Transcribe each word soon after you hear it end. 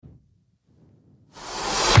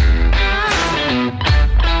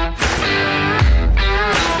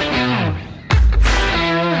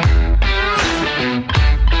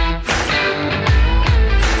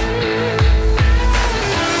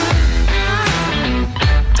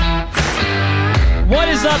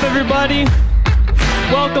up, everybody?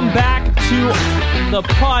 Welcome back to the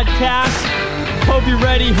podcast. Hope you're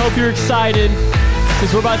ready. Hope you're excited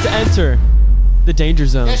because we're about to enter the danger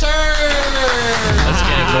zone. Yes, sir! Let's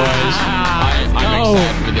get it, boys. I'm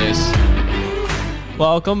excited for this.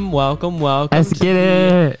 Welcome. Let's get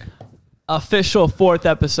it. Official fourth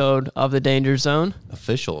episode of the Danger Zone.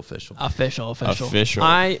 Official.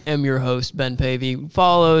 I am your host, Ben Pavey,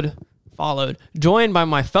 joined by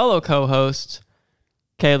my fellow co-host,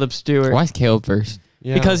 Caleb Stewart. Why is Caleb first?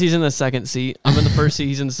 Yeah. Because he's in the second seat. I'm in the first seat,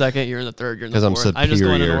 he's in the second, you're in the third, you're in the fourth. I'm I just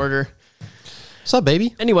go in superior. order. What's up,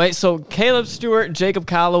 baby? Anyway, so Caleb Stewart, Jacob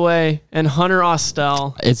Calloway, and Hunter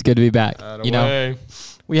Ostel. It's good to be back.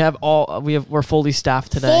 We're fully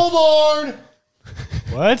staffed today. Full barn.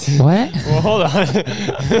 What? What? Well, hold on.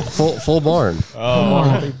 Full barn.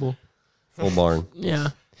 People. Full barn. Yeah.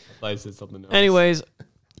 I said something else. Anyways,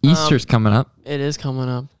 Easter's coming up. it is coming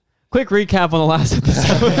up. Quick recap on the last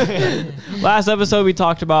episode. Last episode, we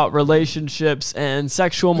talked about relationships and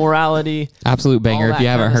sexual morality. Absolute banger. all If that you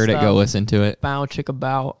haven't kinda heard it, stuff. go listen to it. Bow, chicka,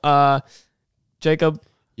 bow. Jacob.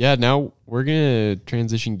 Yeah, now we're going to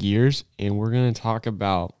transition gears and we're going to talk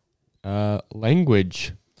about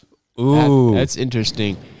language. Ooh. That's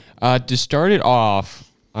interesting. To start it off,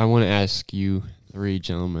 I want to ask you three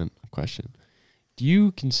gentlemen a question. Do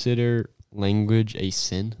you consider language a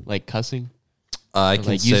sin, like cussing? I Or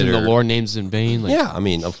consider like using the Lord names in vain? Like, Yeah, I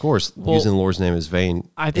mean, of course, using the Lord's name is vain.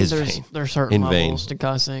 I think vain. there's certain In vain. levels to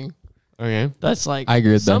cussing. Okay. That's like, I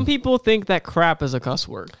agree with some them. people think that crap is a cuss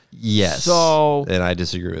word. Yes. So- and I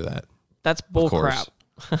disagree with that. That's bull course.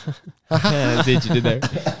 crap. Yeah, I see what you did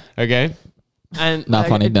there. Okay. And Not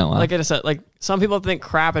funny, don't laugh. Like I said, like some people think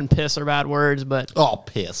crap and piss are bad words, but Oh,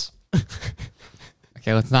 piss.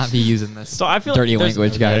 Okay, let's not be using this so I feel dirty like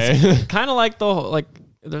language, guys. Okay. kind of like the whole, like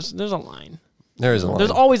there's a line. There is a line. There's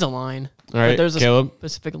always a line. All right, but there's a Caleb.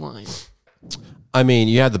 specific line. I mean,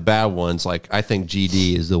 you have the bad ones. Like, I think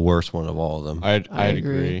GD is the worst one of all of them. I'd I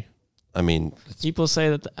agree. agree. I mean, People say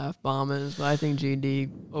that the F-bomb is, but I think GD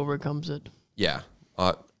overcomes it. yeah.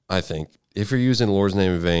 I think if you're using the Lord's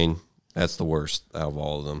name in vain, that's the worst out of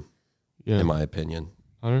all of them, Yeah. in my opinion.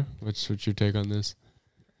 Hunter, what's your take on this?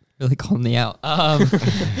 Really called me out.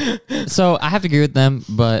 So I have to agree with them,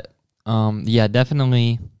 but yeah,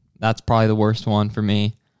 definitely that's probably the worst one for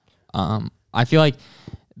me. I feel like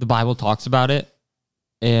the Bible talks about it,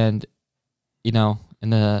 and in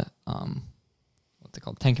the what's it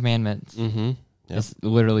called, 10 Commandments, Mm-hmm. Yep. it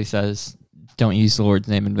literally says, "Don't use the Lord's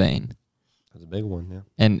name in vain." That's a big one, yeah.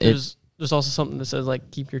 And it's There's also something that says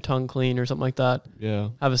like keep your tongue clean or something like that. Yeah.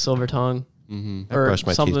 Have a silver tongue Mm-hmm. I or brush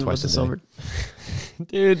my teeth something twice with a a day. silver.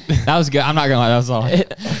 Dude. that was good. I'm not gonna lie, that was all.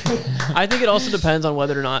 I think it also depends on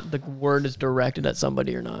whether or not the word is directed at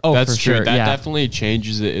somebody or not. Oh, That's for true. sure. That Yeah. definitely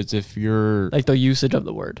changes it. It's if you're Like the usage of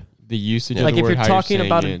the word. the usage Like of the if word, you're how talking saying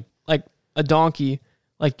about it. like a donkey,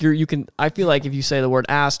 like you can. I feel like if you say the word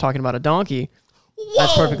ass talking about a donkey,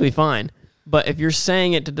 that's perfectly fine. But if you're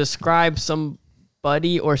saying it to describe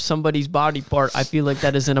somebody or somebody's body part, I feel like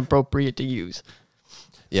that is inappropriate to use.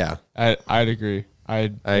 Yeah. I'd agree.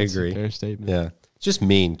 That's a agree. fair statement. Yeah. It's just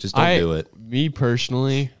mean. Just don't do it. Me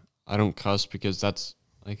personally, I don't cuss because that's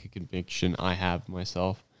like a conviction I have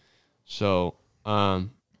myself. So,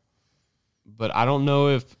 but I don't know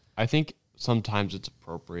if I think sometimes it's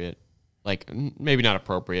appropriate. Like maybe not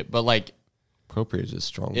appropriate, but like Appropriate is a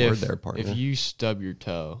strong if, word there, partner. if you stub your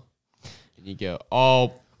toe and you go,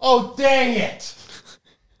 oh, dang it.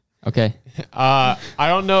 Okay. I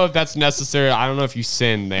don't know if that's necessary. I don't know if you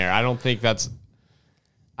sin there. I don't think that's.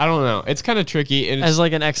 I don't know. It's kind of tricky. And it's, As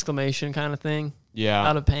like an exclamation kind of thing, yeah.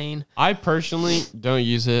 out of pain. I personally don't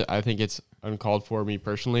use it. I think it's uncalled for me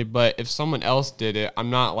personally. But if someone else did it, I'm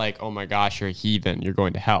not like, oh my gosh, you're a heathen. You're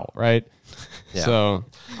going to hell, right? Yeah. So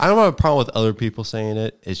I don't have a problem with other people saying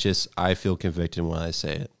it. It's just I feel convicted when I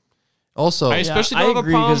say it. Also, I especially I don't have a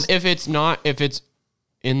agree, problem 'cause- if it's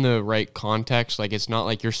in the right context. Like it's not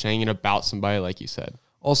like you're saying it about somebody, like you said.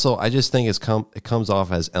 I just think it comes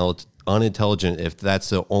off as unintelligent if that's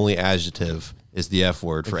the only adjective is the F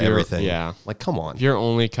word for If you're- everything. yeah. Like, come on. If you're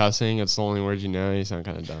only cussing, it's the only word you know. You sound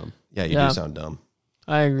kind of dumb. Yeah, you Yeah. do sound dumb.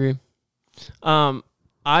 I agree.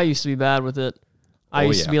 I used to be bad with it. I Oh,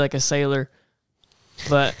 used to yeah. be like a sailor,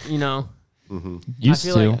 but Used I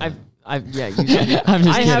feel to. like I've used to. I'm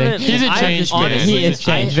just I kidding. haven't. He's a I- changed man. honestly, He is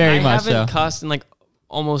changed very I much, haven't so. cussed in like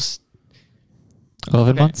almost.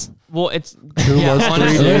 11 months? Well, it's 2 months, 3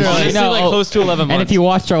 honestly, days. honestly, No, like oh, close to 11 months. And if you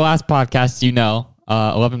watched our last podcast,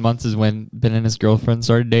 11 months is when Ben and his girlfriend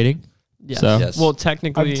started dating. Yeah. So Yes. Well,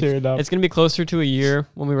 technically, I'm tearing up. it's going to be closer to a year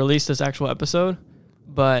when we release this actual episode.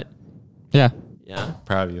 But yeah, yeah,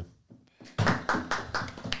 Proud of you.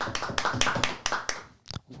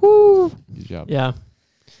 Woo. Good job. Yeah.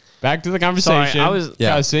 Back to the conversation. Sorry, I was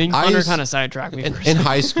cussing. Hunter kind of sidetracked me. In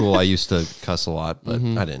high school, I used to cuss a lot, but I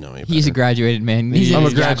didn't know any better. He's a graduated man. I'm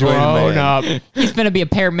a graduated grown man. up. He's gonna be a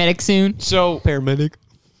paramedic soon. So Paramedic.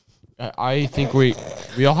 I think we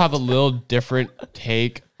all have a little different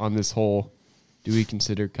take on this whole. Do we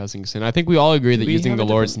consider cussing sin? I think we all agree that we using have the a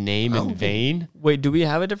Lord's name in vain. Wait, do we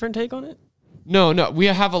have a different take on it? No, we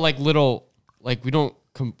have a little we don't.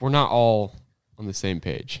 We're not all on the same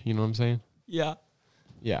page. You know what I'm saying? Yeah.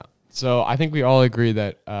 Yeah. So I think we all agree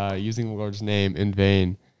that using the Lord's name in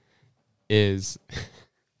vain is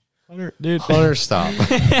Hunter, stop.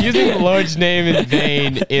 using the Lord's name in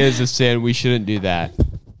vain is a sin. We shouldn't do that.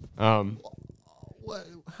 How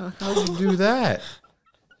did you do that?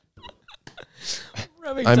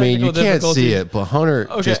 I mean, you can't see it, but Hunter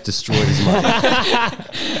just destroyed his mind.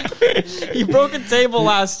 He broke a table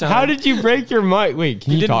last time. How did you break your mic? Wait,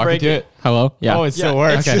 can you didn't talk break into it. it? Hello. Yeah. Oh, it still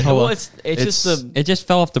works. Okay, hold Well, on. it's just the. It just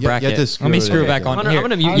fell off the You bracket. have to screw Let me it screw it back back on. Hunter, Here. I'm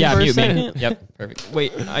gonna mute you Yeah, for a mute me. second. Yep. Perfect.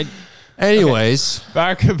 Wait, Anyways,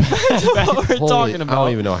 Back. what we're talking I about.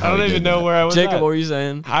 don't even know how I don't we even did know that. where I was. Jacob, at. what were you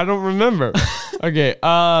saying? I don't remember. Okay.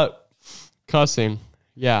 Cussing.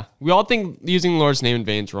 Yeah, we all think using the Lord's name in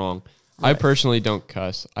vain is wrong. I personally don't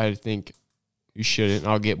cuss. I think you shouldn't.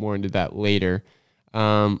 I'll get more into that later.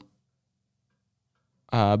 But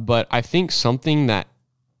I think something that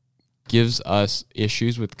gives us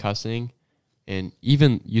issues with cussing and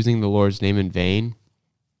even using the Lord's name in vain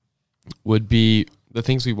would be the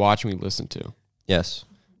things we watch and we listen to. Yes.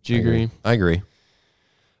 Do you agree? I agree.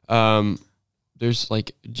 There's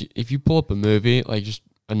if you pull up a movie, just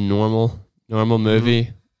a normal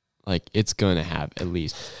movie, it's going to have at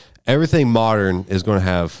least Everything modern is going to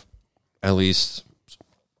have at least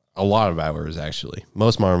a lot of hours, actually.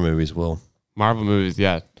 Most modern movies will. Marvel movies.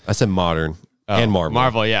 Yeah. I said modern and Marvel.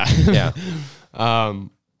 Marvel. Yeah. Yeah.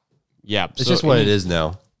 Yeah. It's just what it is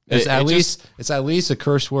now. It's It it's at least a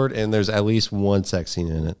curse word, and there's at least one sex scene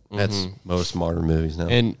in it. That's most modern movies now,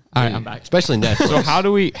 And All right, I'm back. especially Netflix. so how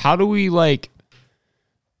do we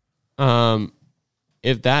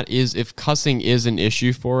if cussing is an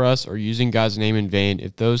issue for us or using God's name in vain,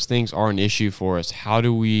 if those things are an issue for us, how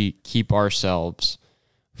do we keep ourselves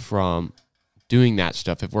from doing that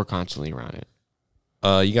stuff if we're constantly around it?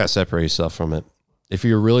 You got to separate yourself from it. If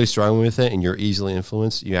you're really struggling with it and you're easily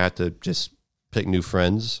influenced, you have to just pick new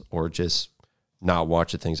friends or just not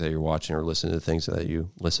watch the things that you're watching or listen to the things that you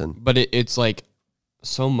listen. But it's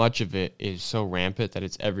so much of it is so rampant that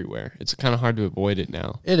it's everywhere. It's kind of hard to avoid it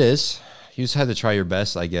now. It is. You just had to try your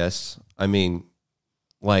best, I guess. I mean,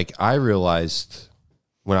 I realized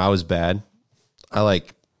when I was bad, I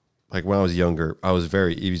like when I was younger, I was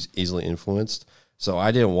very easily influenced. So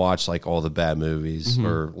I didn't watch all the bad movies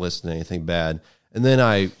or listen to anything bad. And then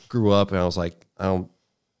I grew up and I was like,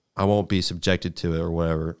 I won't be subjected to it or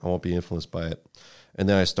whatever. I won't be influenced by it. And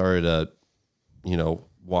then I started to,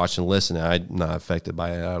 watch and listen. And I'm not affected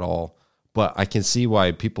by it at all. But I can see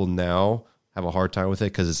why people now have a hard time with it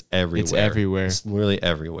because it's everywhere. It's everywhere. It's literally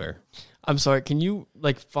everywhere. I'm sorry. Can you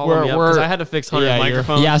follow me up? Because I had to fix Hunter's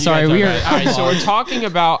microphone. Yeah, sorry. All right, so we're talking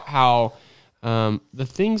about how the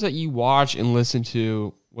things that you watch and listen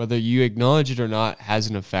to, whether you acknowledge it or not, has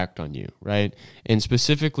an effect on you, right? And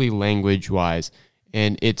specifically language-wise,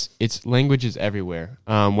 and it's language is everywhere.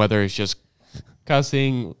 Whether it's just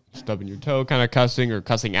cussing, stubbing your toe, kind of cussing, or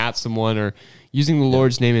cussing at someone, or using the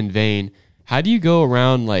Lord's name in vain. How do you go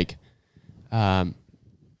around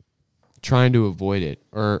trying to avoid it?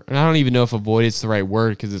 And I don't even know if avoid is the right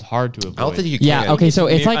word because it's hard to avoid. I don't think you can. Yeah. Okay. So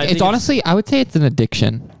it's I think it's honestly, I would say it's an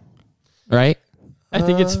addiction, right? I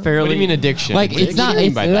think it's fairly. What do you mean addiction? It's not.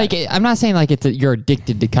 It's I'm not saying you're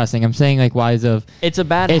addicted to cussing. I'm saying wise of. It's a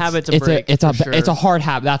bad habit to break. It's for a hard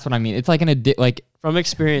habit. That's what I mean. It's like from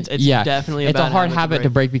experience. It's definitely it's a hard habit to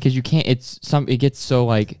break because you can't. It gets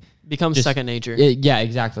so becomes just- second nature. yeah,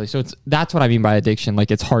 exactly. So that's what I mean by addiction.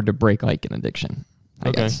 It's hard to break an addiction. I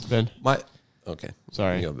Okay, guess. Ben. Okay.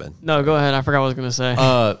 Sorry. You go, Ben. No, go ahead. I forgot what I was gonna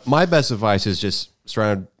say. My best advice is just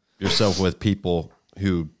surround yourself with people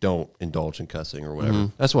who don't indulge in cussing or whatever.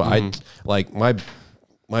 That's what I like.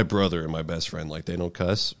 My brother and my best friend, they don't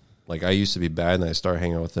cuss. I used to be bad, and I started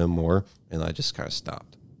hanging out with them more, and I just kind of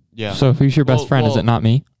stopped. Yeah. So who's your best friend? Is it not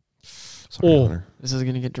me? Sorry, Hunter. This is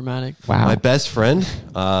gonna get dramatic. Wow. My best friend,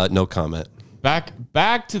 no comment.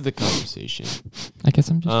 Back to the conversation. I guess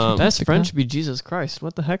I'm just Best friend should be Jesus Christ.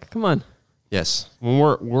 What the heck? Come on. Yes. When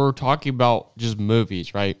we're talking about just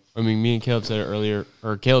movies, right? I mean, me and Caleb said it earlier,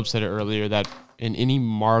 that in any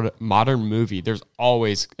modern movie, there's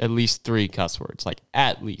always at least 3 cuss words,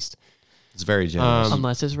 at least. It's very generous.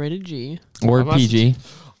 Unless it's rated G. or Unless- PG.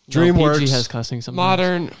 DreamWorks. PG has cussing sometimes.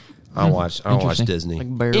 Modern. I don't watch Interesting. Disney.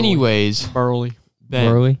 Like barely. Anyways, Burly. Ben,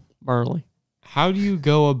 Burley. Burly. how do you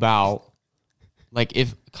go about, like,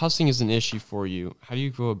 if cussing is an issue for you, how do you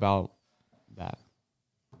go about that?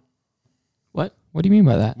 What? What do you mean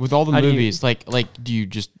by that? With all the How do you- movies, like, do you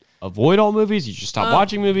just avoid all movies? You just stop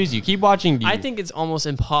watching movies? You keep watching? Do you, I think it's almost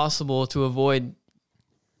impossible to avoid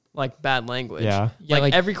like bad language. Yeah. Yeah, like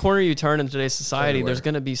like- every corner you turn in today's society, everywhere. there's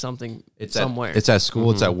going to be something It's somewhere. It's at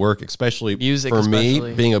school. It's at work, especially Music for me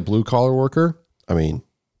especially. being a blue collar worker. I mean,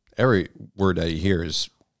 every word that you hear is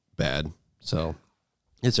bad. So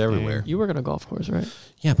it's everywhere. You work on a golf course, right?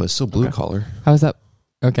 Yeah, but it's still blue collar. How is that?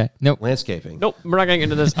 Okay. Nope. Landscaping. Nope, we're not going to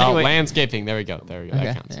get into this. Oh, Anyway, landscaping. There we go. Okay.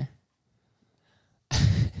 That counts. there.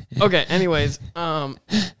 okay, anyways, I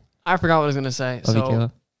forgot what I was going to say. Love you, So,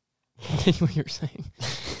 Caleb. continue what you were saying.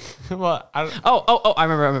 Well, I don't, Oh, I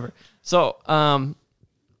remember. So,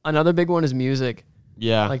 another big one is music.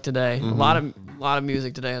 yeah. Like today, a lot of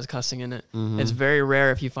music today has cussing in it. It's very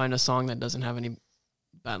rare if you find a song that doesn't have any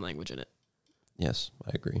bad language in it. Yes,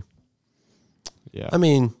 I agree. yeah. I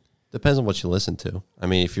mean, depends on what you listen to. I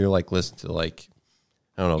mean, if you're like listening to like,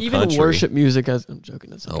 I don't know, Even country. worship music has. I'm joking.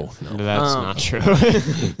 That's not Oh good. no. That's not true.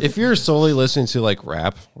 If you're solely listening to like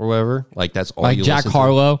rap or whatever, like that's all Like you Jack listen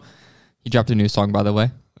Harlow. He dropped a new song, by the way.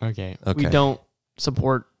 Okay. to. Okay. We don't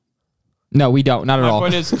support. No, we don't. Not at My all.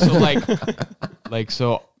 point is, so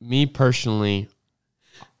so me personally,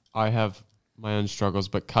 I have my own struggles,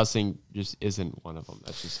 but cussing just isn't one of them.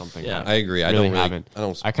 That's just something. Yeah. I agree. I really don't really, haven't. I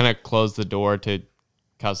don't. I kind of closed the door to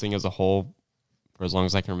cussing as a whole for as long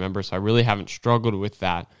as I can remember. So I really haven't struggled with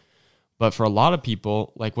that. But for a lot of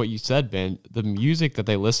people, like what you said, Ben, the music that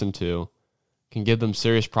they listen to can give them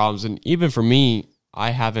serious problems. And even for me,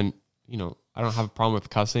 I haven't, I don't have a problem with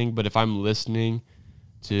cussing, but if I'm listening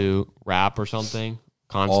to rap or something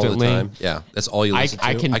all constantly, the time. Yeah, that's all you listen to.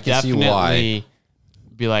 I can see definitely why.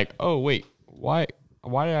 be like, oh, wait, why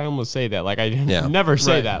did I almost say that? Like, I Yeah. never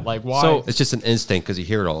say Right. that. Like, why? So- It's just an instinct because you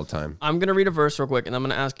hear it all the time. I'm gonna read a verse real quick, and I'm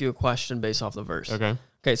gonna ask you a question based off the verse. okay.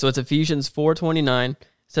 Okay, so it's Ephesians 4:29. It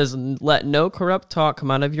says, "Let no corrupt talk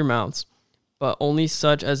come out of your mouths, but only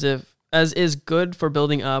such as is good for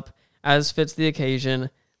building up, as fits the occasion,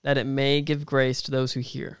 that it may give grace to those who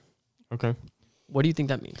hear." Okay. What do you think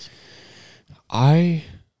that means? I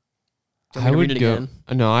Do you want me to would read it go. again?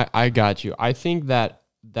 No, I got you. I think that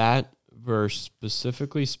verse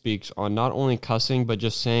specifically speaks on not only cussing, but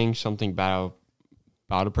just saying something bad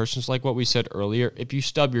about a person. It's like what we said earlier. If you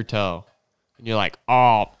stub your toe and you're like,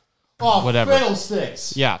 oh, whatever.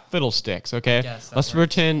 Fiddlesticks. Yeah, fiddlesticks. Okay. Yes, that Let's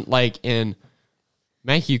works. pretend like in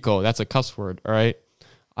Mexico, that's a cuss word. All right.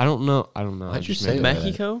 I don't know. I Why'd you just say made that? it.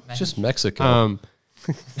 Mexico? It's just Mexico.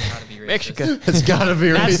 Mexico. it's gotta be.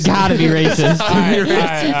 That's gotta be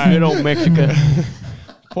racist. Good old Mexico.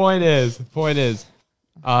 Point is,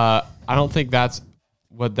 I don't think that's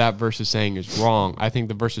what that verse is saying is wrong. I think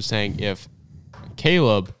the verse is saying if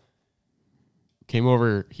Caleb came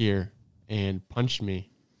over here and punched me,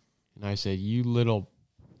 and I said, "You little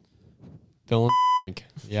fill in,"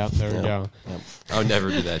 yeah, there we go. I would never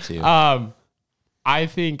do that to you. I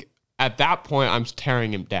think at that point I'm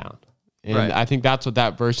tearing him down, and Right. I think that's what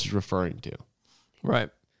that verse is referring to. Right.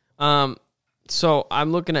 So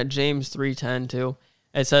I'm looking at James 3:10 too.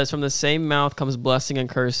 It says, "From the same mouth comes blessing and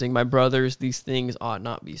cursing. My brothers, these things ought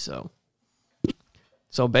not be so."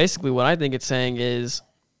 So basically what I think it's saying is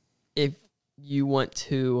if you want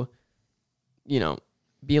to,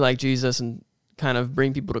 be like Jesus and kind of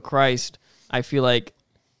bring people to Christ, I feel like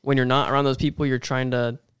when you're not around those people you're trying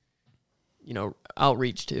to,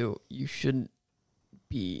 outreach to, you shouldn't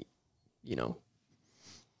be,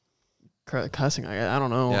 cussing. I don't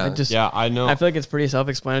know. Yeah. Yeah, I know. I feel like it's pretty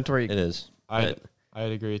self-explanatory. It is. I'd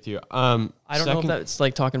agree with you. I don't know if second- that's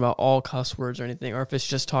like talking about all cuss words or anything, or if it's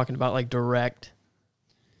just talking about like direct,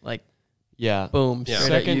 like Yeah. boom, Yeah.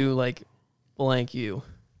 straight at Second- you, like blank you.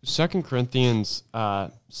 2 Corinthians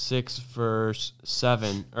 6 verse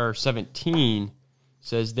 7 or 17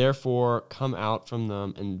 says, "Therefore come out from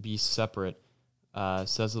them and be separate,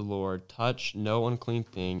 says the Lord. Touch no unclean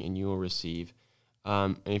thing, and you will receive."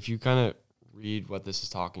 And if you kind of read what this is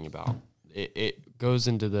talking about, it goes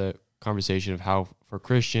into the conversation of how for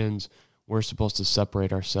Christians we're supposed to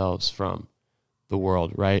separate ourselves from the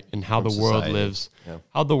world, right? And how From the world society. lives, Yeah.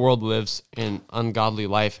 how the world lives an ungodly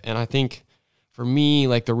life. And I think for me,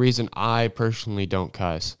 like the reason I personally don't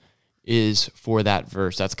cuss is for that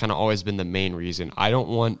verse. That's kind of always been the main reason. I don't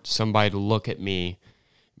want somebody to look at me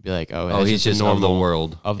and be like, oh, that's he's the just of the normal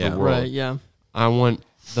world. of Yeah. the world. Right? Yeah. I want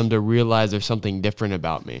them to realize there's something different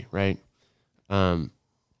about me, right?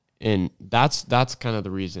 And that's kind of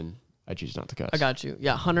the reason I choose not to cuss. I got you.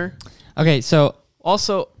 Yeah, Hunter. Okay, so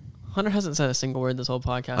Also, Hunter hasn't said a single word this whole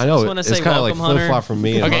podcast. I know. just want to It's say kind of like welcome, flip flop Hunter. from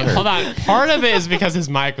me and Okay, Hunter. hold on. Part of it is because his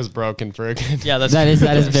mic was broken for a good. Yeah, that's that is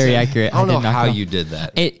very accurate. I don't know did not how know. you did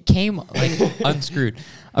that. It came like unscrewed.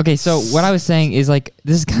 Okay, so what I was saying is like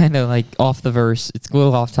this is kind of like off the verse. It's a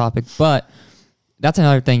little off topic, but that's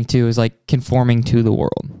another thing too is like conforming to the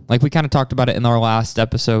world. Like we kind of talked about it in our last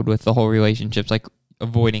episode with the whole relationships, like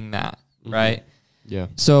avoiding that, right? Yeah.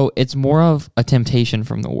 So it's more of a temptation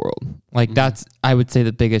from the world. Like that's, I would say,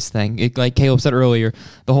 the biggest thing. Like Caleb said earlier,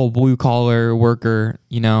 the whole blue collar worker,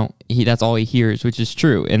 that's all he hears, which is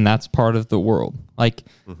true. And that's part of the world. Like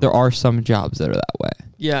there are some jobs that are that way.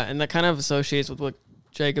 Yeah, and that kind of associates with what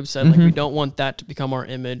Jacob said. Like we don't want that to become our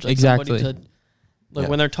image. Like Exactly. somebody to,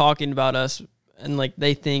 when they're talking about us and like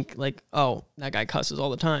they think like, oh, that guy cusses all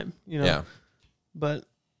the time, Yeah. But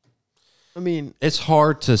I mean, It's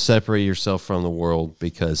hard to separate yourself from the world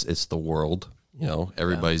because it's the world.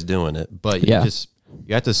 Everybody's doing it. But you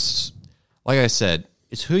have to, like I said,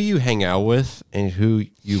 it's who you hang out with and who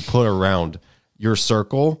you put around. Your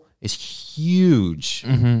circle is huge.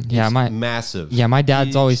 Yeah, It's my massive. Yeah, my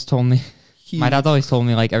dad's always told me. My dad's always told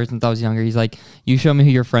me, like, ever since I was younger, he's like, you show me who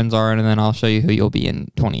your friends are, and then I'll show you who you'll be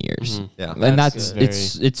in 20 years. Yeah. And that's good.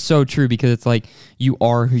 it's so true because it's like you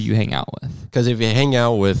are who you hang out with. Because if you hang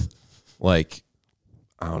out with, like,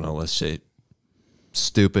 I don't know, let's say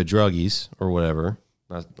stupid druggies or whatever.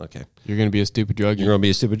 Okay. You're gonna be a stupid druggie. You're going to be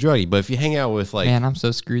a stupid druggie. But if you hang out with, like, Man, I'm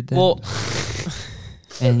so screwed then. well,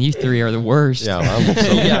 And you three are the worst. yeah, I'm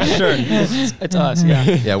so, yeah, sure, it's us, yeah.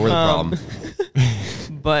 yeah, we're the problem.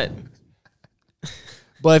 But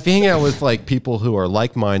But if you hang out with like people who are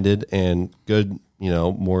like-minded and good,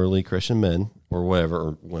 morally Christian men or whatever,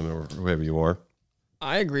 or women or whoever you are,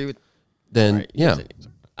 I agree with. then Right, yeah,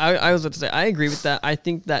 I was about to say I agree with that. I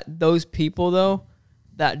think that those people though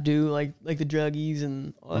that do like the druggies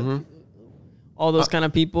and all those kind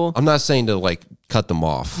of people. I'm not saying to like cut them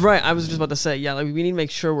off. Right, I was just about to say, yeah, like we need to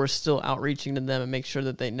make sure we're still outreaching to them and make sure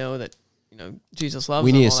that they know that Jesus loves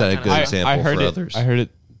We them. need to all set that a kind good of stuff. example I heard for it, others. I heard it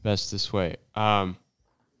best this way.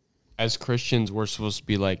 As Christians, we're supposed to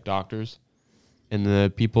be like doctors, and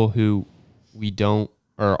the people who we don't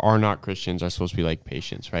or are not Christians are supposed to be like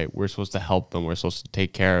patients, right? We're supposed to help them. We're supposed to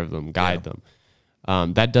take care of them, guide them.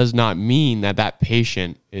 That does not mean that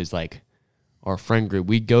patient is like our friend group.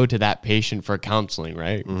 We go to that patient for counseling,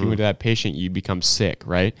 right? If you go to that patient, you become sick,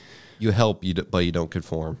 right? You help, but you don't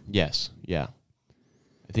conform. Yes. Yeah.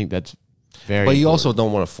 I think that's very But you important. also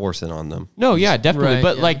don't want to force it on them. No, yeah, definitely. Right,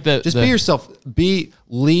 but yeah. like Just be yourself.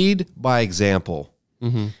 Lead by example.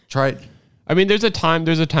 Try. I mean, there's a time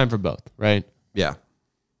for both, right? Yeah.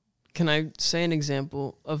 Can I say an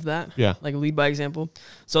example of that? Yeah. Like lead by example.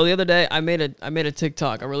 So the other day I made a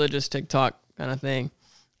TikTok, a religious TikTok kind of thing.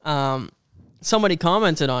 Somebody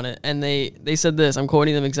commented on it and they said this, I'm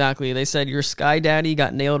quoting them exactly. They said, "Your sky daddy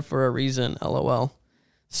got nailed for a reason, LOL."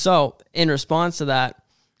 So in response to that,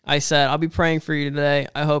 I said, "I'll be praying for you today.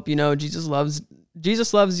 I hope you know Jesus loves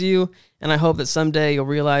you, and I hope that someday you'll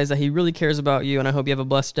realize that he really cares about you, and I hope you have a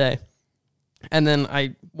blessed day." And then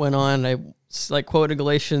I went on and I quoted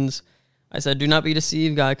Galatians. I said, "Do not be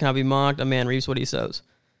deceived. God cannot be mocked. A man reaps what he sows."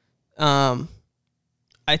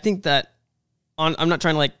 I think that I'm not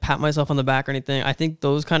trying to like pat myself on the back or anything. I think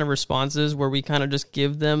those kind of responses where we kind of just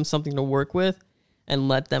give them something to work with and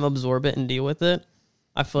let them absorb it and deal with it,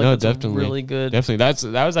 I feel like that's definitely. really good. Definitely.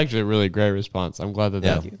 That was actually a really great response. I'm glad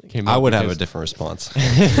that came out. I would have a because, different response.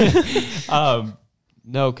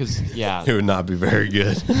 no, because, yeah. It would not be very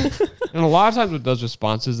good. And a lot of times with those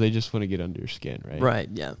responses, they just want to get under your skin, right? Right,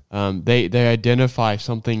 yeah. They identify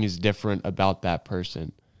something is different about that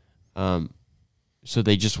person. So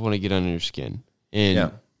they just want to get under your skin. And Yeah.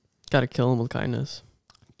 Gotta kill him with kindness.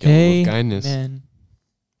 kill them with kindness. Man.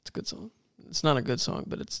 It's a good song. It's not a good song,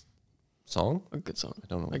 but it's Song? a good song, I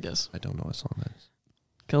don't know. I guess. I don't know what song that is.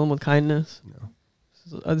 Kill him with kindness.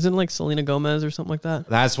 No. Isn't it like Selena Gomez or something like that?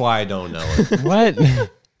 That's why I don't know it. What?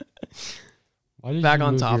 Why did Back you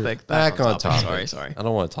on move your- topic. Back on topic. Sorry. I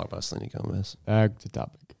don't want to talk about Selena Gomez. Back to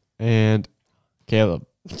topic. And Caleb,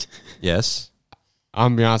 Yes.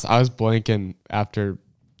 I'm be honest, I was blanking after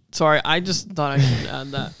Sorry, I just thought I should add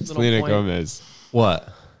that little Selena point. Gomez. What?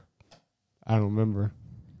 I don't remember.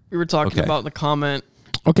 We were talking Okay. about the comment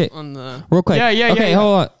Okay, on the... real quick. Yeah, Okay,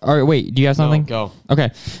 hold on. All right, wait. Do you have something? No, go.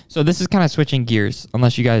 Okay, so this is kind of switching gears,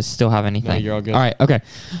 unless you guys still have anything. No, you're all good. All right, okay.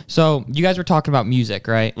 So you guys were talking about music,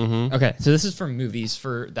 right? Mm-hmm. Okay, so this is for movies,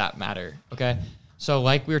 for that matter. Okay, so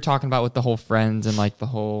like we were talking about with the whole friends and like the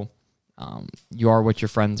whole, you are what your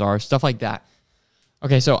friends are, stuff like that.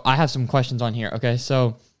 Okay, so I have some questions on here. Okay,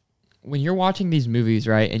 so when you're watching these movies,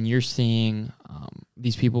 right, and you're seeing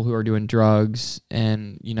these people who are doing drugs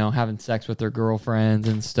and, you know, having sex with their girlfriends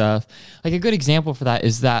and stuff. Like a good example for that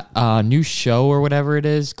is that new show or whatever it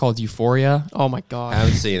is called Euphoria. Oh my I god.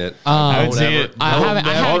 haven't seen it. I haven't seen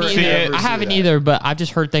it. I haven't either, but I've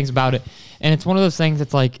just heard things about it. And it's one of those things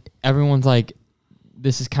that's like, everyone's like,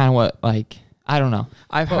 this is kind of what, like, I don't know.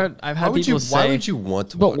 I've had people say. Why would you want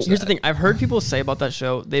to But watch here's that? the thing: I've heard people say about that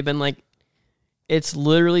show. They've been like, it's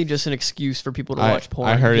literally just an excuse for people to watch porn.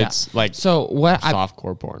 I heard Yeah. it's like So what I,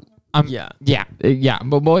 softcore porn. yeah.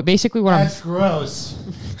 But basically what That's gross.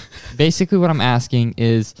 basically what I'm asking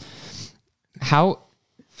is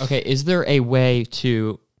is there a way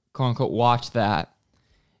to quote unquote watch that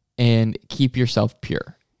and keep yourself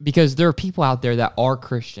pure? Because there are people out there that are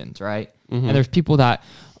Christians, right? Mm-hmm. And there's people that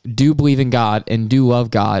do believe in God and do love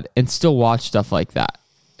God and still watch stuff like that.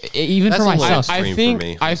 Even That's for a little myself. extreme for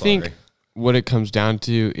me. I I'm think sorry. what it comes down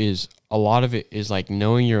to is a lot of it is like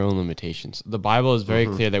knowing your own limitations. The Bible is very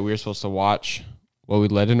clear that we're supposed to watch what we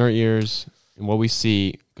let in our ears and what we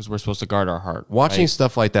see because we're supposed to guard our heart. Watching right?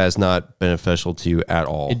 stuff like that is not beneficial to you at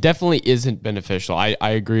all. It definitely isn't beneficial. I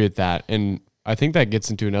agree with that. And I think that gets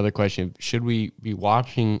into another question. Should we be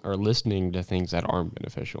watching or listening to things that aren't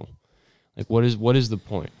beneficial? Like what is the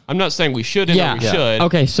point? I'm not saying we shouldn't or we should.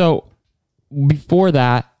 Okay, so before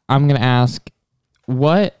that, I'm going to ask,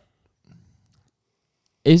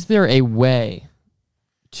 is there a way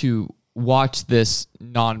to watch this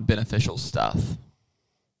non-beneficial stuff?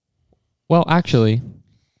 Well, actually,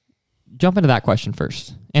 jump into that question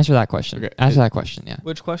first. Answer that question. Okay. Answer that question, yeah.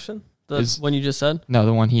 Which question? The Is- one you just said? No,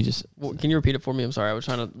 the one he just... Well, can you repeat it for me? I'm sorry. I was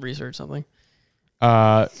trying to research something.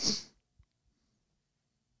 I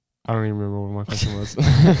don't even remember what my question was.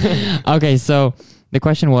 Okay, so the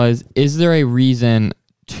question was, is there a reason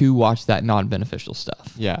to watch that non-beneficial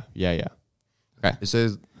stuff? yeah. It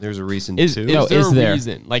says there's a reason Is to. No, there is a there?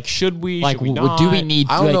 reason? Like, should we? Like, should we do we not? need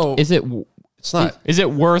to... I don't like, know. Is it... It's not Is it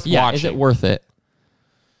worth Yeah, watching? is it worth it?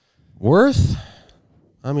 worth.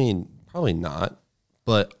 I mean, probably not.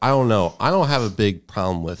 But I don't know. I don't have a big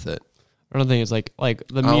problem with it. I don't think it's like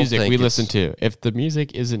the I don't music think we it's- listen to. If the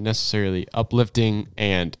music isn't necessarily uplifting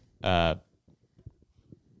and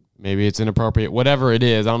maybe it's inappropriate, whatever it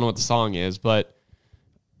is, I don't know what the song is, but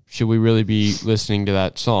should we really be listening to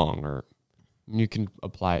that song? Or you can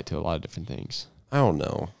apply it to a lot of different things. I don't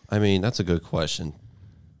know. I mean, that's a good question.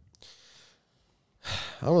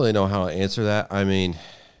 I don't really know how to answer that. I mean,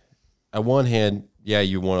 at one hand, yeah,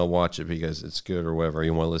 you want to watch it because it's good or whatever.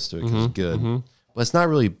 You want to listen to it because it's good. But it's not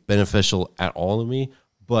really beneficial at all to me.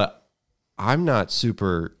 But I'm not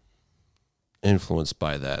super influenced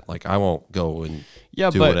by that. Like, I won't go and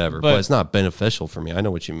do whatever. But it's not beneficial for me. I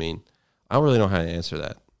know what you mean. I don't really know how to answer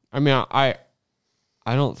that. I mean, I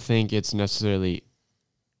don't think it's necessarily.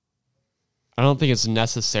 I don't think it's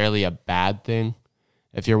necessarily a bad thing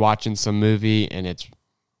if you're watching some movie and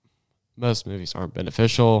most movies aren't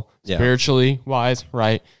beneficial spiritually wise,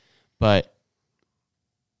 right? But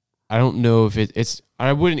I don't know if it's.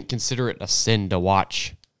 I wouldn't consider it a sin to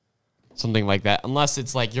watch something like that unless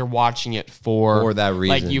it's like you're watching it for that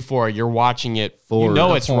reason. like Euphoria. You're watching it For you know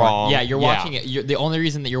the it's Porn. wrong. Yeah, you're watching it. The only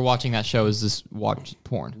reason that you're watching that show is just watch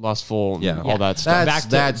porn. lustful, and Yeah. all that stuff.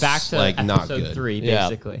 That's back to like not episode good. 3, Yeah.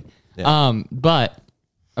 basically. Yeah. But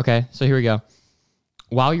okay, so here we go.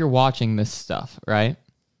 While you're watching this stuff, right?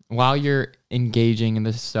 While you're engaging in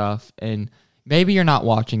this stuff, and maybe you're not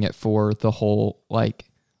watching it for the whole like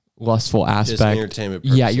lustful aspect. Just entertainment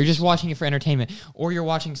Yeah, purposes. you're just watching it for entertainment, or you're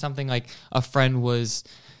watching something like a friend was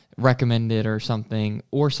recommended or something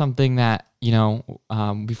that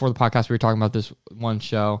before the podcast we were talking about this one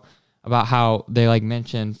show about how they like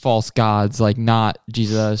mention false gods, like not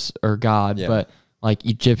Jesus or God, but like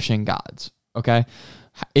Egyptian gods. Okay,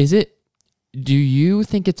 do you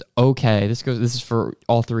think it's okay? This is for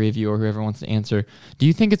all three of you or whoever wants to answer. Do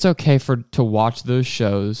you think it's okay to watch those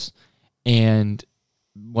shows and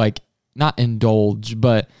like not indulge,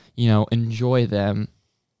 but enjoy them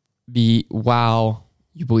while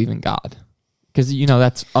you believe in God? Because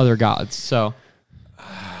that's other gods. So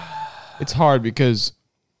It's hard because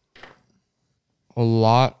a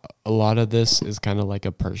lot of this is kind of like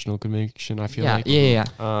a personal conviction. I feel like. Yeah.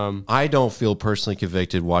 I don't feel personally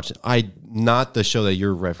convicted watching. Not the show that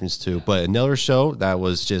you're referenced to, but another show that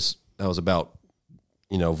was about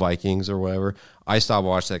Vikings or whatever. I stopped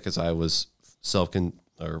watching that because I was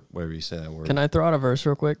or whatever you say that word. Can I throw out a verse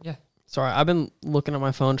real quick? Yeah. Sorry, I've been looking at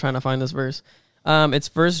my phone trying to find this verse. It's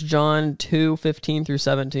 1 John 2:15 through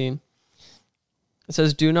 17. It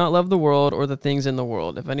says, "Do not love the world or the things in the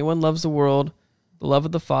world. If anyone loves the world, the love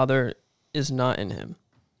of the Father is not in him.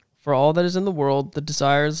 For all that is in the world, the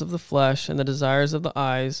desires of the flesh and the desires of the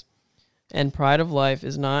eyes and pride of life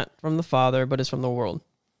is not from the Father, but is from the world.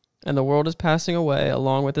 And the world is passing away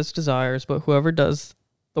along with its desires, but whoever does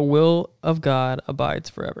the will of God abides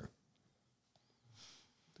forever.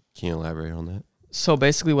 Can you elaborate on that? So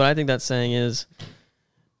basically what I think that's saying is,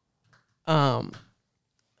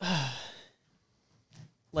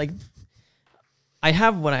 like, I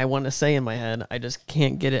have what I want to say in my head. I just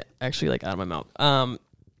can't get it actually like out of my mouth.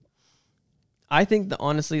 I think that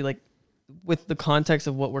honestly, like, with the context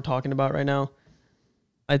of what we're talking about right now,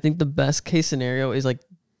 I think the best case scenario is like,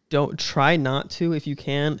 don't try not to if you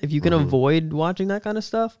can. If you can avoid watching that kind of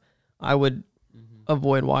stuff, I would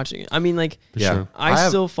avoid watching it. I mean, like, Yeah. I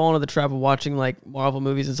still fall into the trap of watching like Marvel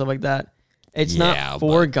movies and stuff like that. It's not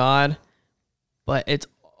for God, but it's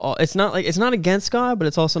not like, it's not against God, but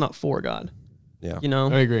it's also not for God. Yeah. You know?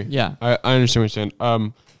 I agree. Yeah. I understand what you're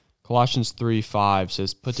saying. Colossians 3:5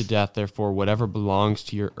 says, "Put to death, therefore, whatever belongs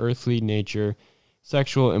to your earthly nature,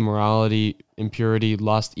 sexual immorality, impurity,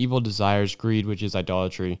 lust, evil desires, greed, which is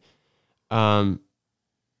idolatry."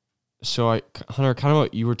 So, Hunter, kind of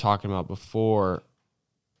what you were talking about before,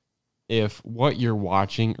 if what you're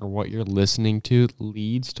watching or what you're listening to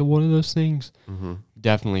leads to one of those things,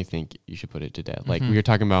 definitely think you should put it to death. Like we were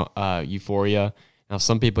talking about Euphoria. Now,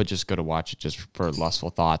 some people just go to watch it just for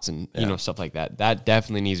lustful thoughts and you know, stuff like that. That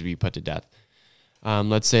definitely needs to be put to death.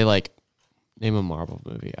 Let's say, like, name a Marvel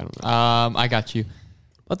movie. I don't know. I got you.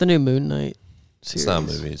 What the new Moon Knight series? It's not a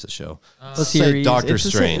movie, it's a show. The Say series. Doctor It's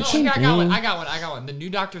the same- Strange. I got one. The new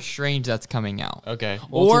Doctor Strange that's coming out. Okay.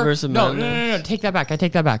 Or Multiverse of no, Madness. take that back. I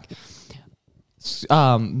take that back.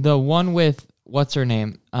 The one with what's her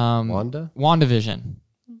name? Wanda? WandaVision.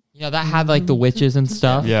 You know, that had like the witches and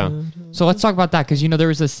stuff. Yeah. So let's talk about that because, you know, there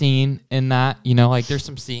was a scene in that, you know, like there's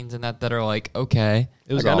some scenes in that are like, okay.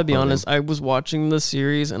 It was I gotta be off-putting. honest. I was watching the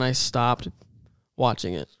series and I stopped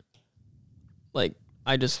watching it. Like,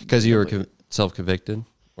 I just Because you were self-convicted?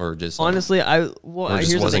 Or just... honestly, Or just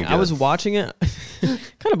here's the wasn't thing. I was good. watching it, kind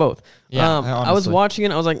of both. Yeah, I was honestly. watching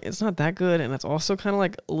it. I was like, it's not that good, and it's also kind of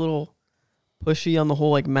like a little pushy on the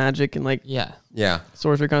whole like magic and like Yeah. Yeah.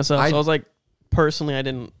 sorcery kind of stuff. I- So I was like, personally, I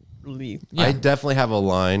didn't really. Yeah. I definitely have a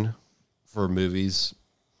line for movies.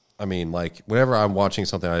 I mean, like, whenever I'm watching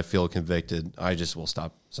something I feel convicted, I just will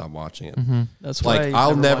stop watching it. That's why Like, I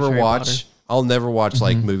I'll never Harry watch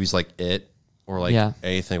like movies like It or like Yeah.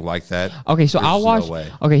 anything like that. Okay, so There's I'll no watch. way.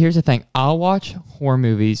 Okay, here's the thing. I'll watch horror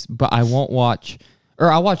movies, but I won't watch,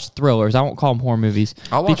 or I'll watch thrillers. I won't call them horror movies.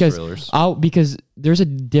 I'll watch because thrillers. because there's a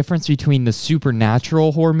difference between the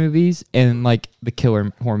supernatural horror movies and like the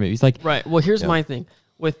killer horror movies. Like, Right. Well, here's my thing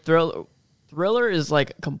with thriller. Thriller is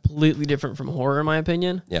like completely different from horror, in my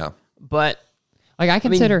opinion. Yeah. But I I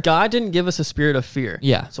consider. mean, God didn't give us a spirit of fear.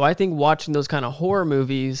 Yeah. So I think watching those kind of horror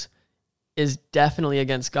movies is definitely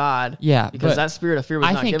against God. Yeah, Because but that spirit of fear was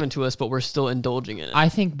I not think- given to us, but we're still indulging in it. I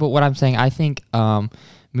think, but what I'm saying, I think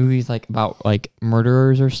movies like about like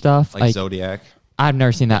murderers or stuff. Like Zodiac. I've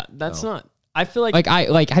never seen that. That's not. I feel like,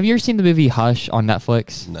 Have you ever seen the movie Hush on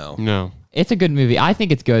Netflix? No. No. It's a good movie. I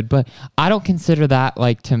think it's good, but I don't consider that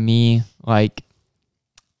like to me like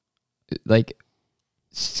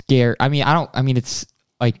scare. I mean it's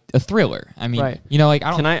like a thriller. I mean, Right. you know, like I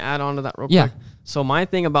don't. can I add on to that real Yeah. quick? So my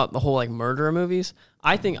thing about the whole like murderer movies,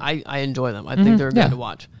 I think I enjoy them. I think they're good yeah. to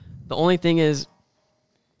watch. The only thing is,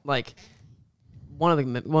 like, one of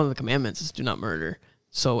the commandments is do not murder.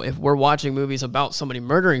 So if we're watching movies about somebody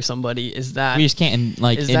murdering somebody, is that we just can't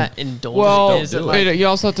that indulgent? Well, is it like you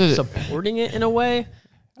also have to. supporting it in a way?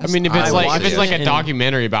 I mean, if I it's watch like it a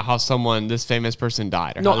documentary about how this famous person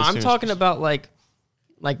died. Or No, how this I'm famous talking person- about like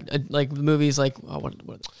movies like what are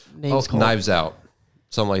the names called? Knives Out.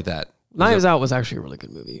 Something like that. Knives Out was actually a really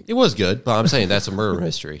good movie. It was good, but I'm saying that's a murder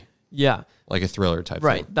mystery. Yeah, Like a thriller type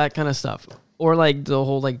right. thing. That kind of stuff, or like the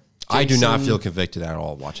whole like. I do not Jason- feel convicted at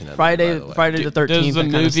all watching that. Friday movie, by the way. the 13th. Does the that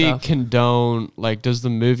kind of movie stuff. condone, like, does the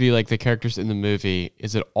movie, like, the characters in the movie,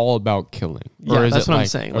 is it all about killing? Yeah, is that's it what I'm like-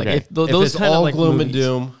 saying. Like okay. if If those it's kind of all like gloom movies, and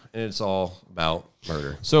doom, and it's all about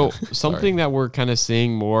murder. So something that we're kind of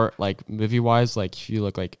seeing more, like, movie-wise, like, if you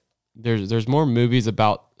look, like, there's more movies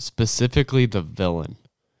about specifically the villain.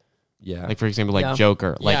 Yeah. Like, for example, like Yeah.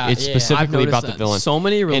 Joker. Like, Yeah, it's yeah. I've specifically noticed about that. the villain. So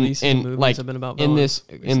many releases and of movies like have been about in villains.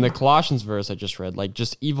 in the Colossians verse I just read, like,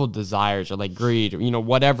 just evil desires or like greed or, you know,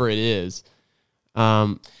 whatever it is.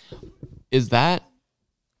 Is that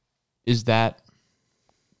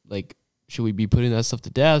like, should we be putting that stuff to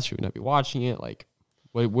death? Should we not be watching it? Like,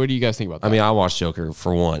 what do you guys think about that? I mean, I watched Joker.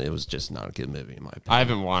 For one, it was just not a good movie in my opinion. I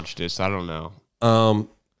haven't watched it, so I don't know. I just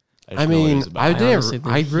know what mean, it's about. I honestly didn't. think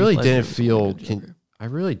I Heath really Ledger didn't was a feel. good Joker. I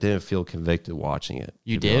really didn't feel convicted watching it.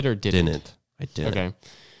 You did or didn't? Didn't. I didn't. Okay.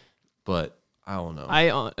 But I don't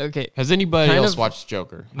know. Okay. Has anybody Kind else of- watched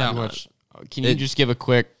Joker? No. Can you just give a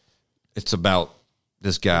quick? It's about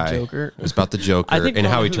this guy. Joker. It's about the Joker I think and we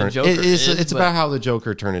all how know he who the turned. Joker is, It's but- about how the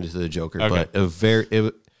Joker turned into the Joker. Okay. But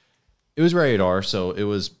it was rated R, so it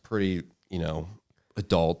was pretty,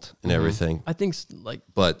 adult and everything. I think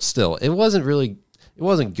But still, it wasn't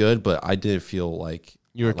good. But I did feel like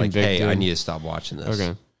You were like, convicted. hey, I need to stop watching this.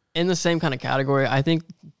 Okay. in the same kind of category. I think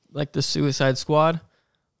like the Suicide Squad.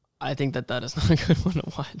 I think that is not a good one to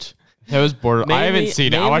watch. That was border. I haven't Mainly-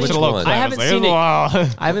 seen it. I watched it a Which little one? clip. I haven't was seen was it. Wow.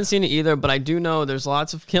 I haven't seen it either, but I do know there's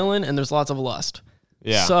lots of killing and there's lots of lust.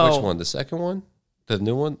 Yeah. So Which one? The second one? The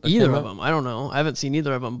new one? that either came of out? them. I don't know. I haven't seen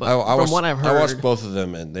either of them, but I from watched, what I've heard, I watched both of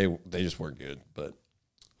them, and they just weren't good. But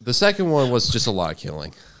the second one was just a lot of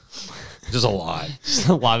killing. Just a lot. Just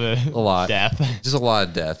a lot of death. Just a lot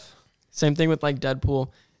of death. same thing with like Deadpool.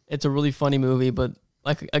 It's a really funny movie, but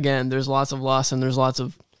like again, there's lots of lust and there's lots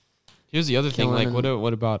of Here's the other thing. Killing Like, and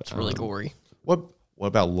what about? it's really gory. What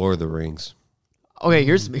about Lord of the Rings? Okay,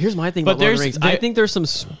 here's my thing But about Lord of the there's- Rings. I think there's some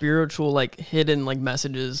spiritual like hidden like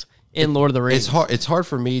messages in Lord of the Rings. It's hard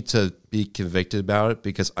for me to be convicted about it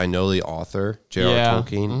because I know the author, J.R. Yeah.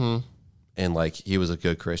 Tolkien, and like he was a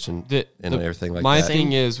good Christian and everything like my that.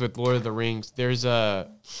 thing is with Lord of the Rings, there's a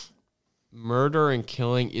murder and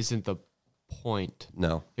killing isn't the point.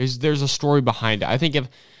 No. There's a story behind it. I think if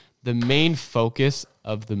the main focus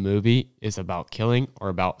of the movie is about killing or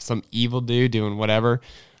about some evil dude doing whatever,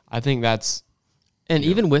 I think that's And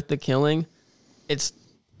even with the killing, it's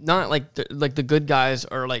not like the good guys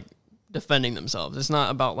are like defending themselves. It's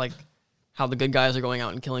not about like how the good guys are going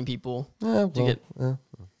out and killing people to get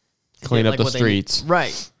clean up like, the what they need. streets.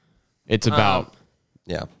 Right. It's about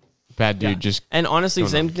Yeah. bad dude Yeah. just And honestly,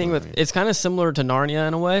 Going same on thing with killing. it's kind of similar to Narnia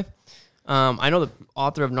in a way. I know the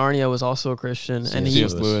author of Narnia was also a Christian, and he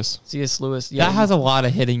C.S. Lewis. C.S. Lewis. Yeah, That has a lot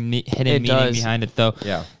of hidden meaning does. behind it, though.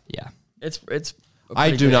 Yeah. Yeah. it's. I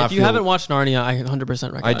pretty do good. not If you feel- haven't watched Narnia, I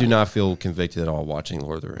 100% recommend. I do not feel convicted at all watching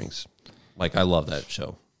Lord of the Rings. Like I love that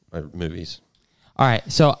show, or movies. All right,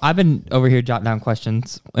 so I've been over here jotting down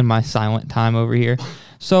questions in my silent time over here.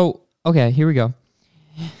 So, okay, here we go.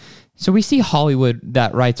 So we see Hollywood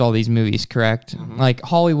that writes all these movies, correct? Like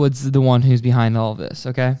Hollywood's the one who's behind all of this,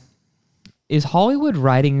 okay? Is Hollywood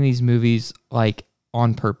writing these movies like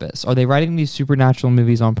on purpose? Are they writing these supernatural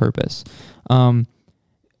movies on purpose?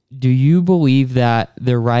 Do you believe that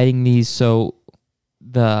they're writing these so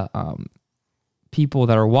the people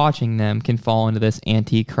that are watching them can fall into this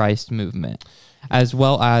antichrist movement? As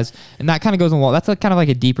well as, and that kind of goes along, that's kind of like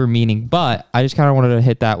a deeper meaning, but I just kind of wanted to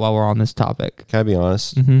hit that while we're on this topic. Can I be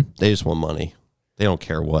honest? Mm-hmm. They just want money. They don't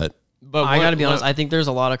care what. But I got to be honest. I think there's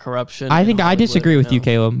a lot of corruption. I in think I Hollywood disagree right with you, now.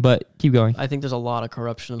 Caleb, but keep going. I think there's a lot of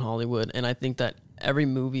corruption in Hollywood, and I think that every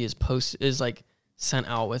movie is like sent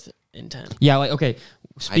out with intent. Yeah, like, okay,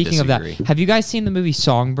 speaking of that, disagree. have you guys seen the movie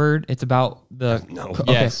Songbird? It's about the... No.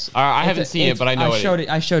 Okay. yes, I haven't seen it, but I know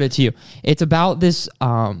I showed it to you. It's about this.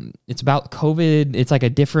 It's about COVID. It's like a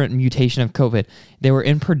different mutation of COVID. They were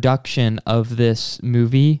in production of this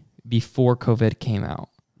movie before COVID came out,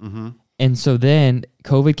 and so then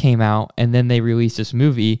COVID came out, and then they released this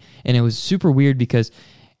movie, and it was super weird because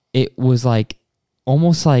it was like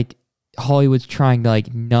almost like Hollywood's trying to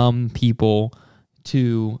like numb people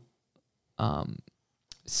to.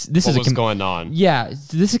 This what is was going on. yeah,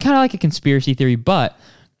 this is kind of like a conspiracy theory, but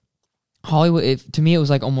Hollywood, to me, it was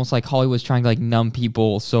like almost like Hollywood's trying to like numb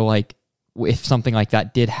people. So like, if something like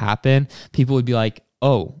that did happen, people would be like,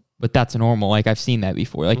 "Oh, but that's normal. Like I've seen that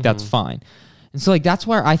before. Like that's fine." And so like that's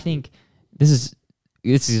where I think this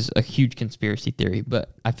is a huge conspiracy theory,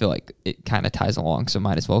 but I feel like it kind of ties along, so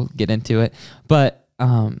might as well get into it. But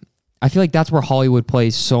I feel like that's where Hollywood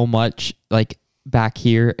plays so much, like back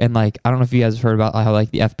here, and like I don't know if you guys have heard about how like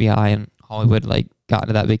the FBI and Hollywood like got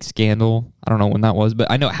into that big scandal. I don't know when that was, but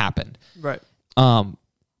I know it happened. Right.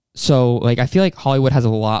 So like I feel like Hollywood has a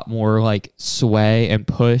lot more like sway and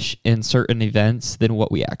push in certain events than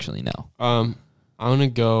what we actually know. I want to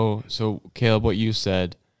go. So Caleb, what you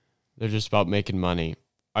said, they're just about making money.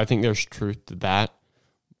 I think there's truth to that,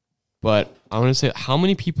 but I want to say, how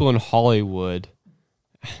many people in Hollywood,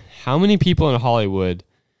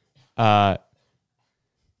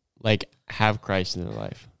 like have Christ in their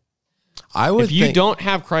life? I would. If you think, don't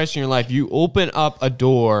have Christ in your life, you open up a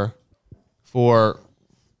door for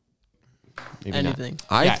maybe not. Anything.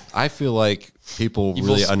 I feel like people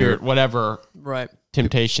Evil really spirit, whatever Right.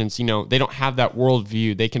 temptations. They don't have that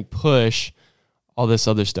worldview. They can push all this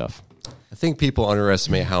other stuff. I think people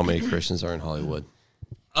underestimate how many Christians are in Hollywood.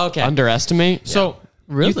 Okay. Underestimate. So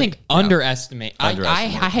Really? You think underestimate.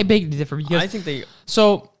 Underestimate. I beg to differ because I think they.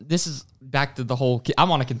 so this is back to the whole.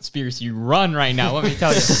 I'm on a conspiracy run right now. Let me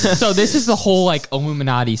tell you. So this is the whole like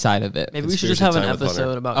Illuminati side of it. Maybe we should Conspiracy just have an time with Hunter.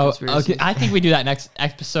 episode about Oh, conspiracy. okay. I think we do that next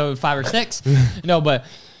episode 5 or 6. No, but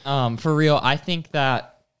for real, I think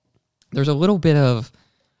that there's a little bit of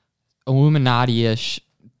Illuminati-ish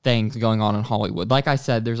things going on in Hollywood. Like I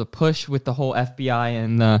said, there's a push with the whole FBI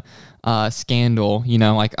and the scandal. You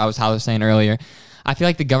know, like I was saying earlier. I feel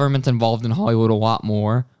like the government's involved in Hollywood a lot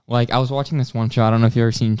more. Like I was watching this one show. I don't know if you've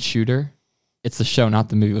ever seen Shooter. It's the show, not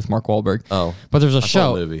the movie with Mark Wahlberg. Oh, but there's a I saw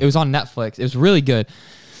show. the movie. It was on Netflix. It was really good.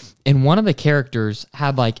 And one of the characters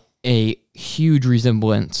had like a huge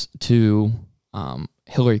resemblance to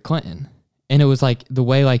Hillary Clinton. And it was like the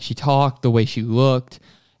way like she talked, the way she looked.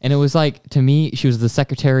 And it was like, to me, she was the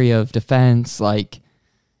Secretary of Defense. Like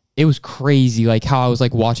it was crazy. Like how I was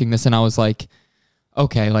like watching this and I was like,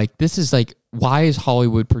 okay, like this is like, why is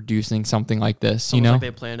Hollywood producing something like this? You know, like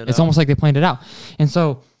they planned it it's out. almost like they planned it out. And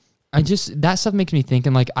so that stuff makes me think.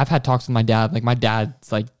 And like, I've had talks with my dad. Like my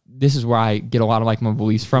dad's like, this is where I get a lot of like my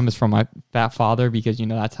beliefs from is from my fat father, because you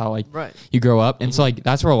know, that's how like Right. you grow up. And so like,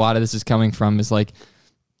 that's where a lot of this is coming from, is like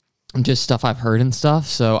just stuff I've heard and stuff.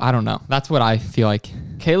 So I don't know. That's what I feel like.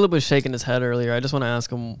 Caleb was shaking his head earlier. I just want to ask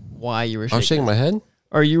him why you were shaking. I was shaking my head.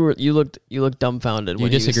 Or you looked dumbfounded You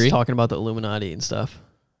when disagree? he was talking about the Illuminati and stuff.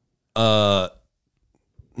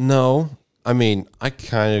 No. I mean, I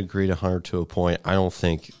kind of agree to Hunter to a point. I don't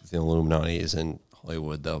think the Illuminati is in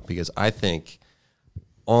Hollywood, though, because I think,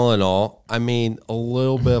 all in all, I mean, a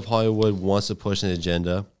little bit of Hollywood wants to push an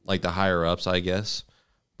agenda, like the higher ups, I guess.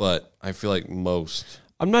 But I feel like most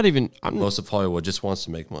of Hollywood just wants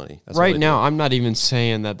to make money. That's all right they now, do. I'm not even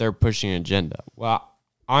saying that they're pushing an agenda. Well,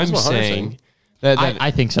 I'm That's what Hunter's saying saying. that I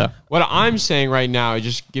think so. what I'm saying right now is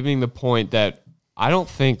just giving the point that I don't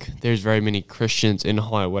think there's very many Christians in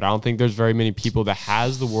Hollywood. I don't think there's very many people that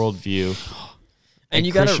has the worldview And a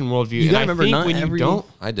you gotta- Christian worldview. you And gotta I remember, think not when every- you don't,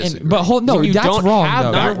 I disagree. But When you that's don't wrong have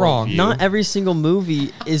though. that You're wrong. worldview. Not every single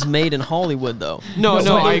movie is made in Hollywood, though. No,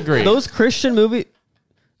 I agree. Those Christian movies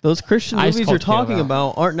I just you're called talking Caleb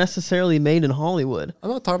about aren't necessarily made in Hollywood. I'm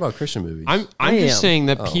not talking about Christian movies. I'm I just am. saying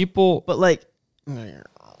that people But like,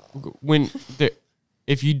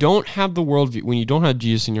 if you don't have the worldview, when you don't have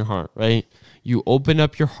Jesus in your heart, right? You open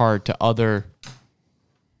up your heart to other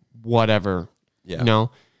whatever, Yeah. you know?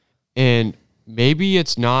 And maybe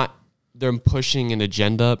it's not them pushing an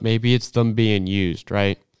agenda. Maybe it's them being used,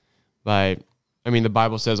 right? The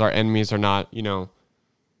Bible says our enemies are not,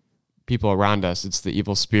 people around us. It's the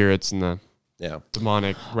evil spirits and the Yeah.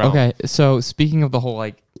 demonic realm. Okay, so speaking of the whole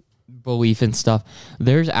like belief and stuff,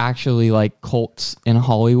 there's actually like cults in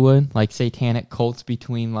Hollywood, like satanic cults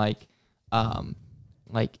between like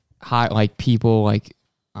high like people like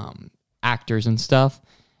actors and stuff.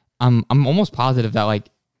 I'm almost positive that like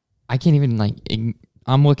I can't even like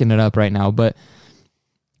I'm looking it up right now, but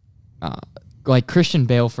like Christian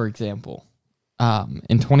Bale, for example,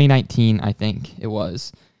 in 2019, I think it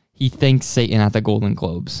was, he thanked Satan at the Golden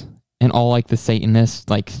Globes. And all like the Satanists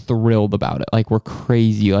like thrilled about it. Like we're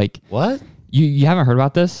crazy. Like What? you haven't heard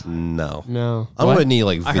about this? No. No. I'm What? gonna need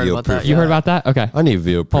like I heard video about proof. that, You yeah. heard about that? Okay. I need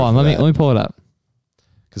video proof. Hold on, let me pull it up.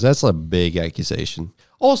 because that's a big accusation.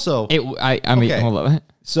 Also, I mean, Okay. hold up.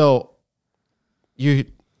 so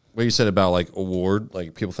what you said about like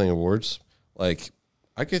like people think awards, like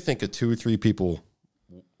I could think of 2 or 3 people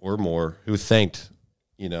or more who thanked,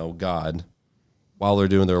 God while they're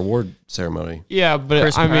doing their award ceremony. Yeah, but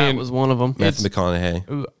Chris Pratt was one of them. Matthew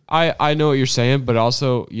McConaughey. I know what you're saying, but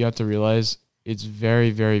also you have to realize it's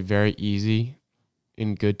very, very, very easy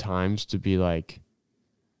in good times to be like,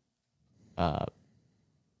 I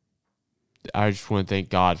just want to thank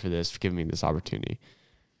God for this, for giving me this opportunity.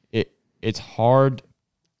 It's hard.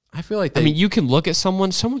 I feel like You can look at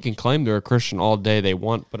someone can claim they're a Christian all day they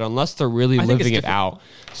want, but unless they're really I think living it's it out.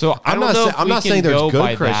 So I don't know if I'm we not can saying there's go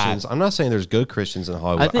by good Christians. that. I'm not saying there's good Christians in I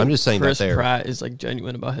Hollywood. think I'm just saying Chris that they're. Pratt is like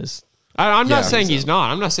genuine about his. I'm Yeah, not I saying think he's so.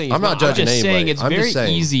 not. I'm not saying he's I'm not not. judging I'm just saying anybody. it's I'm just very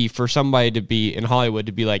saying. easy for somebody to be in Hollywood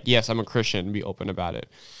to be like, yes, I'm a Christian, and be open about it.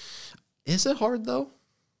 Is it hard though?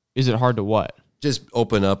 Is it hard to what? Just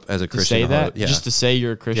open up as a To Christian. say in that? Hollywood. Yeah. Just to say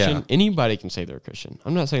you're a Christian? Yeah. Anybody can say they're a Christian.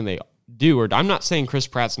 I'm not saying they do, or I'm not saying Chris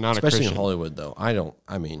Pratt's not a Especially Christian. in Hollywood, though. I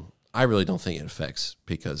really don't think it affects,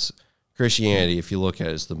 because Christianity, if you look at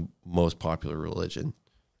it, is the most popular religion.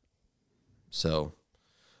 So,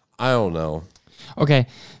 I don't know. Okay,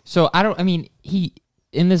 so he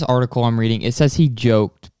in this article I'm reading, it says he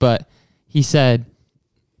joked, but he said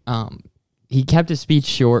he kept his speech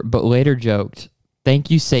short, but later joked,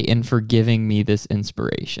 "Thank you, Satan, for giving me this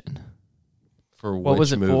inspiration." For What which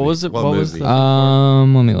was it? movie? What was it? What was movie? the-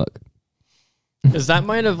 Let me look. Because that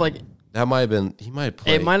might have like That might have been. He might have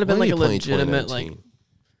played. it might have been what like a did he play in legitimate like. 2019?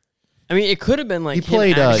 I mean, it could have been like He him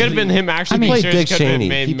played, It actually- could have been him actually I mean, being He played serious. Dick Could have Cheney.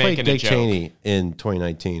 been He played making a Dick joke. Cheney in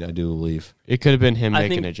 2019, I do believe. It could have been him I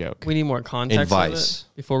making think a joke. We need more context In of Vice.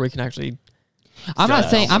 it before we can actually. I'm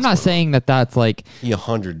not saying that that's like He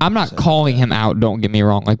 100. I'm not calling him out, don't get me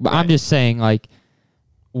wrong. Like, but I'm just saying, like,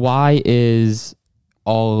 why is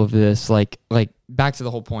all of this like back to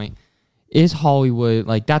the whole point? Is Hollywood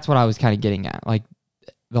like that's what I was kind of getting at, like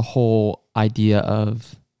the whole idea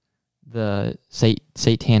of the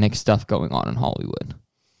satanic stuff going on in Hollywood.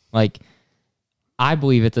 Like, I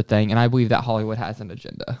believe it's a thing, and I believe that Hollywood has an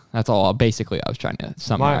agenda. That's all. Basically, I was trying to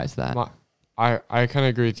summarize that. I kind of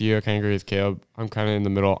agree with you. I kind of agree with Caleb. I'm kind of in the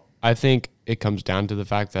middle. I think it comes down to the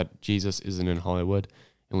fact that Jesus isn't in Hollywood.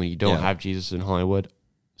 And when you don't have Jesus in Hollywood,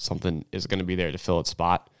 something is going to be there to fill its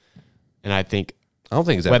spot. And I think I don't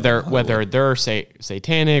think it's whether they're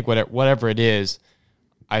satanic, whatever it is,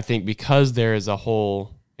 I think because there is a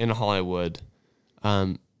hole in Hollywood,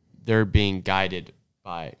 they're being guided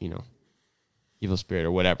by, evil spirit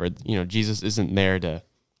or whatever. Jesus isn't there to.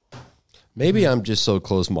 Maybe I'm just so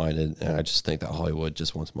close-minded, and I just think that Hollywood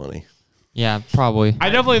just wants money. Yeah, probably. I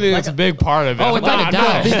definitely think that's a big part of it. Oh, without a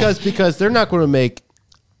doubt. because they're not going to make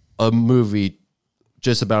a movie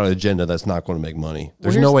just about an agenda that's not going to make money.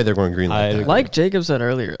 There's no way they're going to greenlight that. Like Jacob said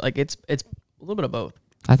earlier, like it's a little bit of both.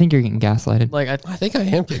 I think you're getting gaslighted. Like I think I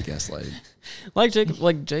am getting gaslighted.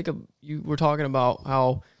 like Jacob, you were talking about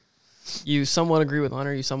how you somewhat agree with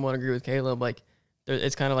Hunter, you somewhat agree with Caleb. Like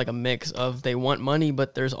it's kind of like a mix of they want money,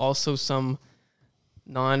 but there's also some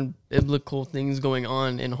non-biblical things going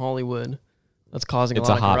on in Hollywood that's causing It's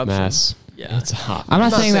a a lot of hot corruption. mess. Yeah, It's hot. I'm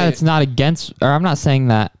not saying that it's not against, or I'm not saying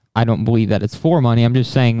that I don't believe that it's for money. I'm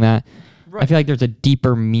just saying that I feel like there's a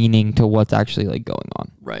deeper meaning to what's actually like going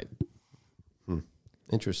on. right.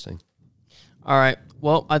 Interesting. All right.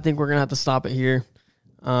 Well, I think we're gonna have to stop it here.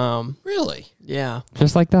 Really? Yeah,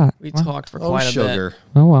 Just like that. we Well, talked for Oh, quite a bit. sugar.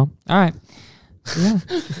 Oh, well. All right. Yeah.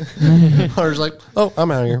 Hunter's like, oh,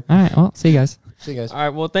 I'm out of here. All right. Well, see you guys. See you guys. All right.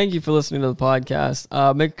 Well, thank you for listening to the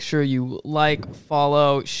podcast. Make sure you like,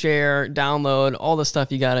 follow, share, download, all the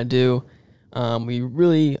stuff you got to do. We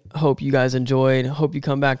really hope you guys enjoyed. Hope you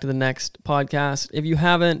come back to the next podcast. If you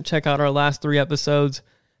haven't, check out our last 3 episodes.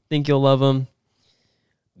 Think you'll love them.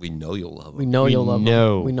 We know you'll love We it. know We you'll love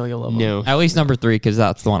know. them. We know you'll love them. No. At least number 3, because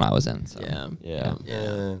that's the one I was in. So. Yeah.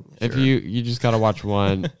 Yeah. If you just gotta watch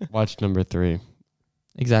one, watch number 3.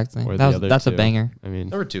 Exactly. Or the other That's a 2. banger. I mean,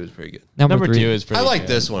 Number 2 is pretty good. Number 2 3. is pretty. I like good.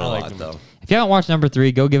 this one I a like lot, number- though. If you haven't watched number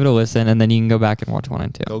 3, go give it a listen, and then you can go back and watch 1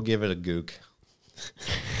 and 2. Go give it a gook.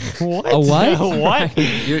 What? A what? What?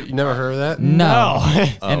 You never heard of that? No.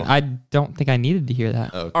 Oh. And I don't think I needed to hear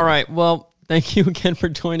that. Okay. All right. Well, thank you again for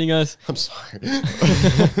joining us. I'm sorry.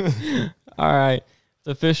 All right. It's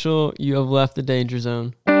official. You have left the danger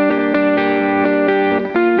zone.